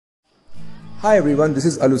Hi everyone, this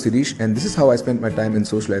is Allu Sirish and this is how I spent my time in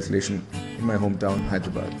social isolation in my hometown,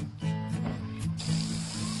 Hyderabad.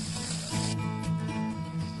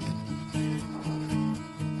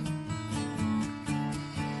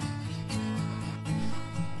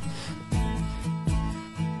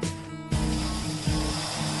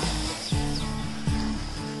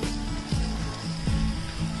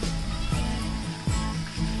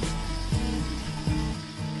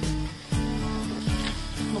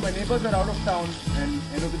 So my neighbors are out of town and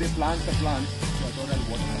end of the day plants are plants, so I thought I'll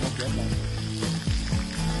water some of their plants.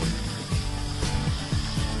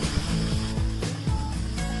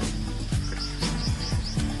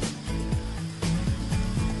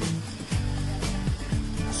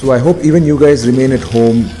 So I hope even you guys remain at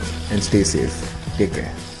home and stay safe. Take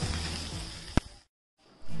care.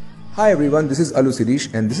 Hi everyone, this is Allu Sirish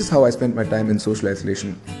and this is how I spent my time in social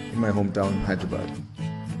isolation in my hometown, Hyderabad.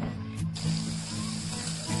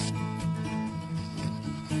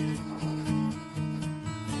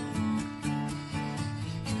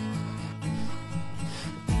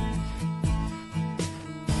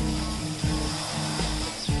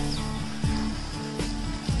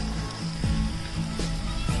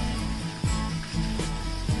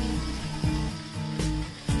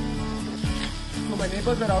 So my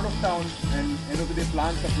neighbors are out of town and end of the day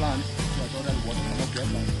plants are plants, so I thought I'll water some of their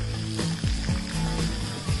plants.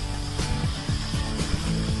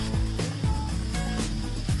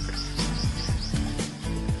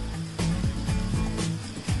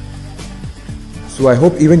 So I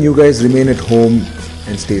hope even you guys remain at home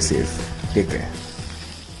and stay safe. Take care.